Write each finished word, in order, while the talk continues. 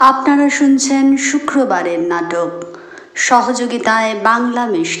আপনারা শুনছেন শুক্রবারের নাটক, সহযোগিতায় বাংলা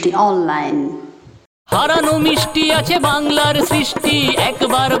মিষ্টি অনলাইন। হারানো মিষ্টি আছে বাংলার সৃষ্টি,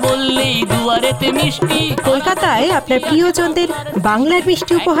 একবার বললেই দুয়ারেতে মিষ্টি। কলকাতায় আপনার প্রিয়জনদের বাংলার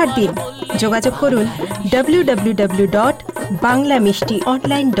মিষ্টি উপহার দিন। যোগাযোগ করুন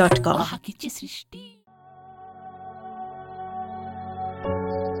www.banglamishtionline.com।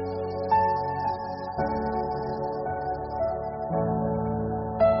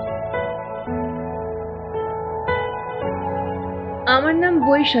 আমার নাম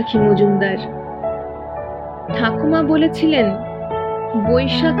বৈশাখী মজুমদার। ঠাকুমা বলেছিলেন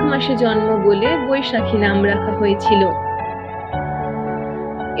বৈশাখ মাসে জন্ম বলে বৈশাখী নাম রাখা হয়েছিল।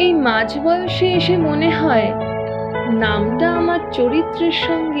 এই মাঝ বয়সে এসে মনে হয় নামটা আমার চরিত্রের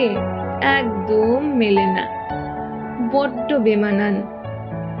সঙ্গে একদম মেলে না, বড্ড বেমানান।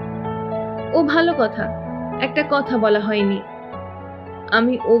 ও ভালো কথা, একটা কথা বলা হয়নি,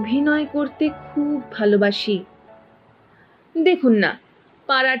 আমি অভিনয় করতে খুব ভালোবাসি। দেখুন না,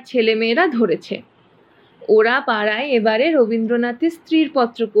 পাড়ার ছেলেমেয়েরা ধরেছে, ওরা পাড়ায় এবারে রবীন্দ্রনাথের স্ত্রীর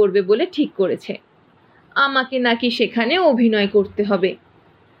পত্র করবে বলে ঠিক করেছে। আমাকে নাকি সেখানে অভিনয় করতে হবে।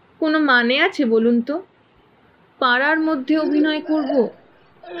 কোনো মানে আছে বলুন তো? পাড়ার মধ্যে অভিনয় করব,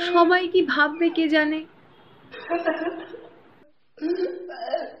 সবাই কি ভাববে কে জানে।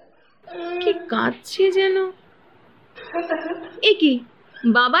 কি কাঁদছে যেন। এ কি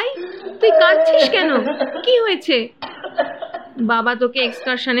বাবাই, তুই কাঁদছিস কেন? কি হয়েছে? বাবা তোকে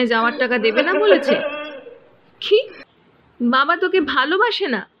এক্সকারশনে যাওয়ার টাকা দেবে না বলেছে? কি, বাবা তোকে ভালোবাসে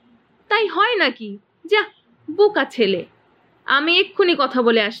না? তাই হয় নাকি? যা, বোকা ছেলে। আমি এক্ষুনি কথা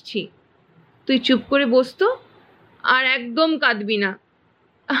বলে আসছি। তুই চুপ করে বস তো, আর একদম কাঁদবি না,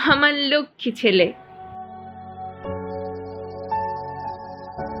 আমার লক্ষ্মী ছেলে।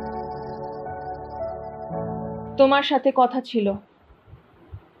 তোমার সাথে কথা ছিল।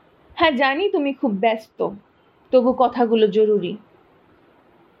 হ্যাঁ জানি তুমি খুব ব্যস্ত, তবু কথাগুলো জরুরি।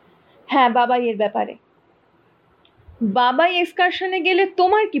 হ্যাঁ, বাবাইয়ের ব্যাপারে। বাবাই এক্সকারশনে গেলে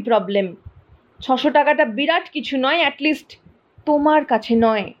তোমার কি প্রবলেম? 600 টাকাটা বিরাট কিছু নয়, অ্যাটলিস্ট তোমার কাছে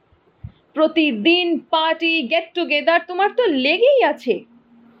নয়। প্রতিদিন পার্টি, গেট টুগেদার তোমার তো লেগেই আছে।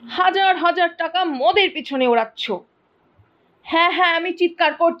 হাজার হাজার টাকা মদের পিছনে ওড়াচ্ছ। হ্যাঁ হ্যাঁ, আমি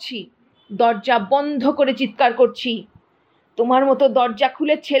চিৎকার করছি, দরজা বন্ধ করে চিৎকার করছি। তোমার মতো দরজা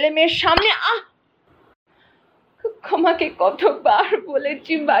খুলে ছেলে মেয়ের সামনে আমাকে কতবার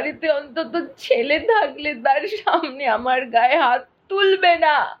বলেছি বাড়িতে অন্তত ছেলে থাকলে তার সামনে আমার গায়ে হাত তুলবে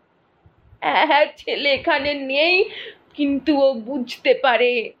না। হ্যাঁ, ছেলে এখানে নেই, কিন্তু ও বুঝতে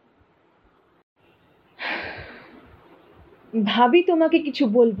পারে। ভাবি তোমাকে কিছু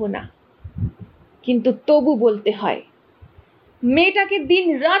বলবো না, কিন্তু তবু বলতে হয়। মেয়েটাকে দিন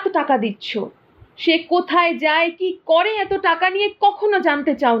রাত টাকা দিচ্ছ, সে কোথায় যায় কি করে এত টাকা নিয়ে কখনো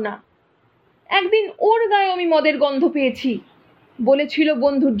জানতে চাও না। একদিন ওর গায়ে আমি মদের গন্ধ পেয়েছি, বলেছিল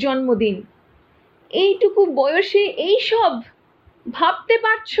বন্ধুর জন্মদিন। এইটুকু বয়সে এই সব ভাবতে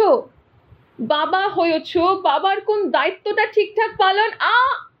পারছো? বাবা হয়েছ, বাবার কোন দায়িত্বটা ঠিকঠাক পালন।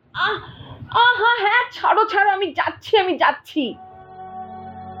 হ্যাঁ, ছাড়ো ছাড়ো, আমি যাচ্ছি।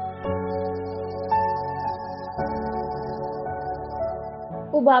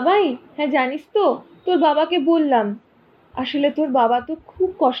 ও বাবাই, হ্যাঁ জানিস তো, তোর বাবাকে বললাম, আসলে তোর বাবা তো খুব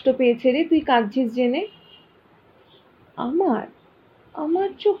কষ্ট পেয়েছে রে, তুই কাঁদছিস জেনে। আমার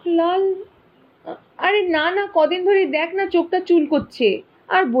চোখ লাল? আরে না না, কদিন ধরে দেখ না চোখটা চুল করছে।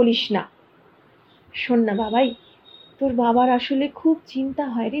 আর বলিস না। শোন না বাবাই, তোর বাবার আসলে খুব চিন্তা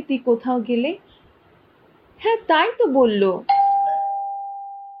হয় রে তুই কোথাও গেলে। হ্যাঁ তাই তো বললো।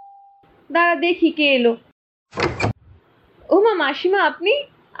 দাঁড়া দেখি কে এলো। ও মা, মাসিমা আপনি?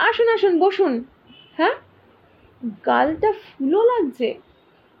 আসুন আসুন, বসুন। হ্যাঁ, গালটা ফুলো লাগছে।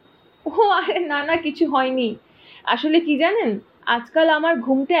 ও আরে না না, কিছু হয়নি। আসলে কি জানেন, আজকাল আমার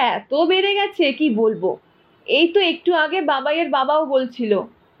ঘুমটা এত বেড়ে গেছে কি বলবো। এই তো একটু আগে বাবাইয়ের বাবাও বলছিল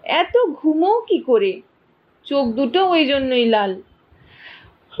এত ঘুমো কি করে, চোখ দুটো ওই জন্যই লাল।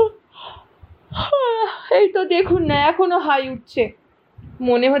 এই তো দেখুন না, এখনো হাই উঠছে,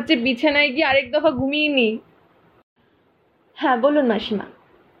 মনে হচ্ছে বিছানায় গিয়ে আরেক দফা ঘুমিয়ে নি। হ্যাঁ বলুন মাসিমা।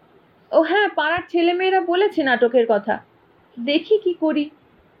 ও হ্যাঁ, পাড়ার ছেলেমেয়েরা বলেছে নাটকের কথা, দেখি কি করি।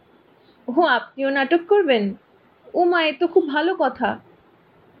 ও আপনিও নাটক করবেন? ও মা, এ তো খুব ভালো কথা।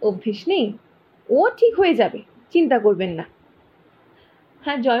 অভ্যেস নেই, ও ঠিক হয়ে যাবে, চিন্তা করবেন না।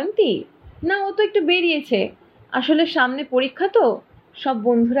 হ্যাঁ জয়ন্তী? না, ও তো একটু বেরিয়েছে, আসলে সামনে পরীক্ষা তো, সব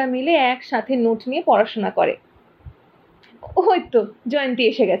বন্ধুরা মিলে একসাথে নোট নিয়ে পড়াশোনা করে। ওই তো জয়ন্তী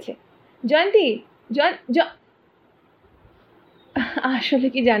এসে গেছে। জয়ন্তী, আসলে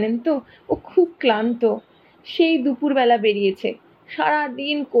কি জানেন তো, ও খুব ক্লান্ত, সেই দুপুরবেলা বেরিয়েছে,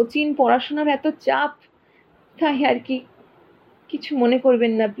 সারাদিন কোচিং পড়াশোনার এত চাপ, তাই আর কি। কিছু মনে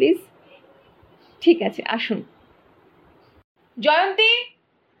করবেন না প্লিজ। ঠিক আছে, আসুন। জয়ন্তী,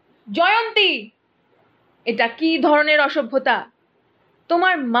 জয়ন্তী, এটা কি ধরনের অসভ্যতা?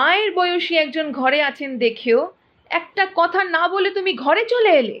 তোমার মায়ের বয়সী একজন ঘরে আছেন দেখেও একটা কথা না বলে তুমি ঘরে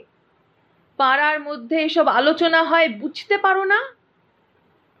চলে এলে। পাড়ার মধ্যে এসব আলোচনা হয়, বুঝতে পারো না?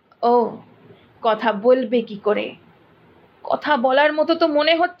 ও, কথা বলবে কি করে? কথা বলার মতো তো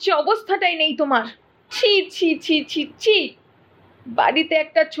মনে হচ্ছে অবস্থাটাই নেই তোমার। ছি ছি ছি ছি ছি। বাড়িতে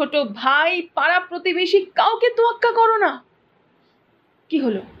একটা ছোট ভাই, পাড়া প্রতিবেশী, কাউকে তোয়াক্কা করো না। কি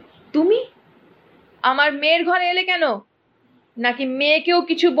হলো? তুমি আমার মেয়ের ঘরে এলে কেন? নাকি মেয়েকেও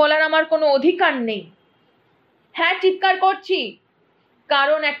কিছু বলার আমার কোনো অধিকার নেই? হ্যাঁ, চিৎকার করছি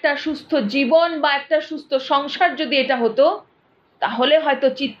কারণ একটা সুস্থ জীবন বা একটা সুস্থ সংসার যদি এটা হতো, তাহলে হয়তো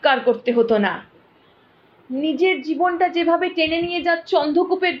চিৎকার করতে হতো না। নিজের জীবনটা যেভাবে টেনে নিয়ে যাচ্ছ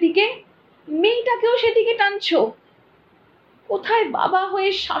অন্ধকূপের দিকে, মেয়েটাকেও সেদিকে টানছো। কোথায় বাবা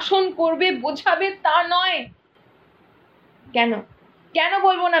হয়ে শাসন করবে, বোঝাবে তা নয়। কেন কেন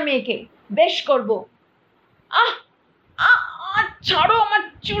বলবো না মেয়েকে? বেশ করবো। আহ আহ আহ, ছাড়ো আমার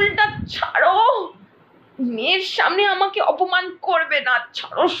চুলটা, ছাড়ো। মেয়ের সামনে আমাকে অপমান করবে না।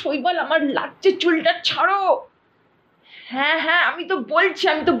 ছাড়ো শৈবাল, আমার লাগছে চুলটা, ছাড়ো। হ্যাঁ হ্যাঁ, আমি তো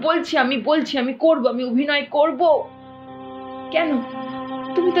বলছি আমি করব, আমি অভিনয় করব। কেন?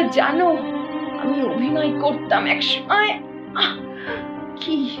 তুমি তো জানো আমি অভিনয় করতাম একসময়।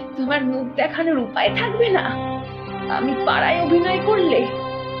 কি তোমার মুখ দেখানোর উপায় থাকবে না? আমি পাড়ায় অভিনয় করলে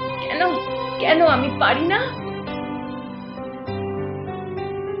কেন কেন আমি পারি না?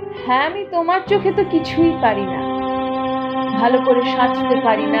 হ্যাঁ, আমি তোমার চোখে তো কিছুই পারি না। ভালো করে সাজতে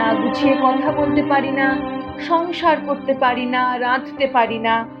পারি না, গুছিয়ে কথা বলতে পারি না, সংসার করতে পারি না, রাঁধতে পারি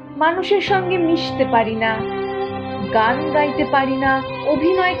না, মানুষের সঙ্গে মিশতে পারি না, গান গাইতে পারি না,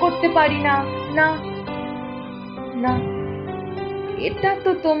 অভিনয় করতে পারি না। না না, এটা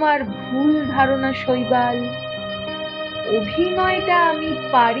তো তোমার ভুল ধারণা শৈবাল। অভিনয়টা আমি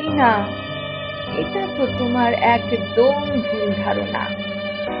পারি না, এটা তো তোমার একদম ভুল ধারণা।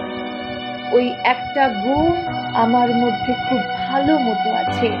 ওই একটা গুণ আমার মধ্যে খুব ভালো মতো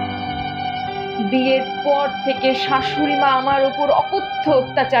আছে। বিয়ের পর থেকে শাশুড়ি মা আমার উপর অকথ্য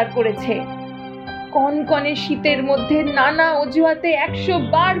অত্যাচার করেছে। কনকনে শীতের মধ্যে নানা অজুহাতে 100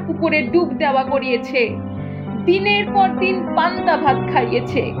 বার পুকুরে ডুব দেওয়া করিয়েছে। দিনের পর দিন পান্তা ভাত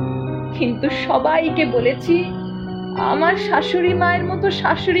খাইয়েছে। কিন্তু সবাইকে বলেছি আমার শাশুড়ি মায়ের মতো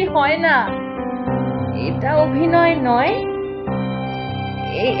শাশুড়ি হয় না। এটা অভিনয় নয়।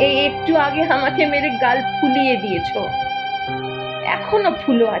 একটু আগে আমাকে মেরে গাল ফুলিয়ে দিয়েছ, এখনো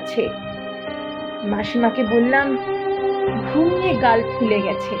ফুলো আছে। মাসিমাকে বললাম ঘুমিয়ে গাল ফুলে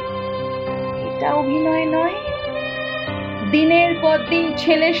গেছে। এটা অভিনয় নয়। দিনের পর দিন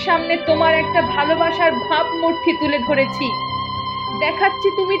ছেলের সামনে তোমার একটা ভালোবাসার ভাবমূর্তি তুলে ধরেছি, দেখাচ্ছি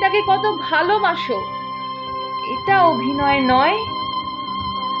তুমি তাকে কত ভালোবাসো। এটা অভিনয় নয়।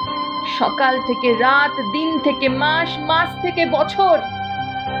 সকাল থেকে রাত, দিন থেকে মাস, মাস থেকে বছর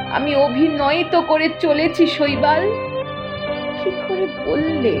আমি অভিনয় তো করে চলেছি শৈবাল। কি করে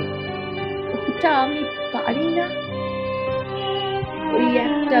বললে ওটা আমি পারি না? ওই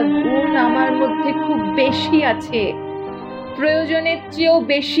একটা গুণ আমার মধ্যে খুব বেশি আছে, প্রয়োজনের চেয়েও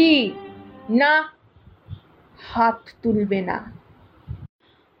বেশি। না, হাত তুলবে না।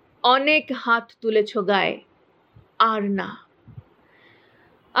 অনেক হাত তুলেছ গায়ে, আর না।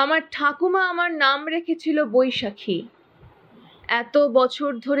 আমার ঠাকুমা আমার নাম রেখেছিল বৈশাখী। এত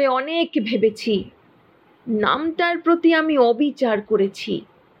বছর ধরে অনেক ভেবেছি, নামটার প্রতি আমি অবিচার করেছি।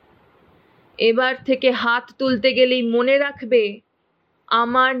 এবার থেকে হাত তুলতে গেলেই মনে রাখবে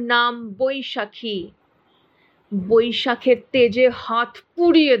আমার নাম বৈশাখী। বৈশাখের তেজে হাত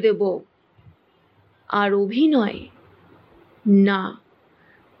পুড়িয়ে দেব। আর অভিনয় না,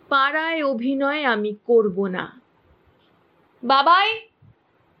 পাড়ায় অভিনয় আমি করব না। বাবাই,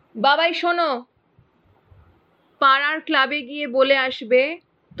 বাবাই শোনো, পাড়ার ক্লাবে গিয়ে বলে আসবে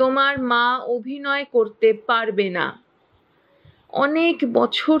তোমার মা অভিনয় করতে পারবে না। অনেক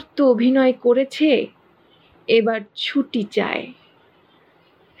বছর তো অভিনয় করেছে, এবার ছুটি চায়।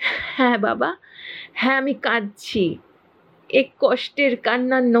 হ্যাঁ বাবা, হ্যাঁ আমি কাঁদছি। এ কষ্টের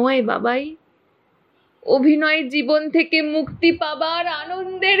কান্না নয় বাবাই, অভিনয় জীবন থেকে মুক্তি পাবার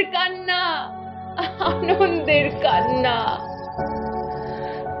আনন্দের কান্না, আনন্দের কান্না,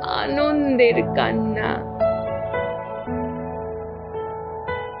 আনন্দের কান্না।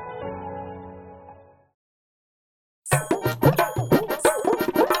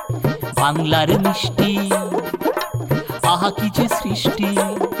 বাংলার মিষ্টি, আহা কি যে সৃষ্টি,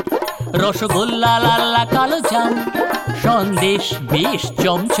 রসগোল্লা লাল্লা কালো জাম, সন্দেশ বেশ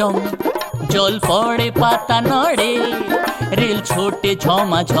চমচম, জল পড়ে পাতা নড়ে, রেল ছোটে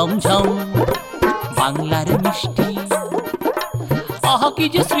ঝমা ঝমঝম। বাংলার মিষ্টি, আহা কি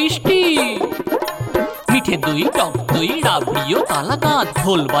যে সৃষ্টি! মিঠে দই, টক দই, রাবড়ি ও কালাকাঁদ,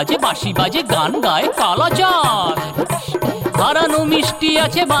 ঢোল বাজে বাঁশি বাজে গান গায় কালাচাঁদ। হারানো মিষ্টি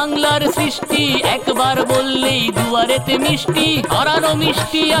আছে বাংলার সৃষ্টি, একবার বললেই দুয়ারেতে মিষ্টি। হারানো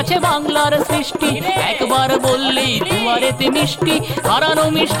মিষ্টি আছে বাংলার সৃষ্টি, একবার বললেই দুয়ারেতে মিষ্টি। হারানো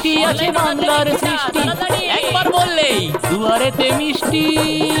মিষ্টি আছে বাংলার সৃষ্টি, একবার বললেই দুয়ারেতে মিষ্টি।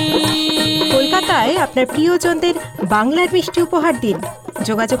 কলকাতায় আপনার প্রিয়জনদের বাংলার মিষ্টি উপহার দিন।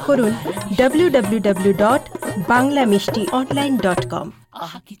 যোগাযোগ করুন www.banglamishtionline.com।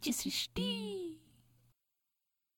 আহা কি যে সৃষ্টি!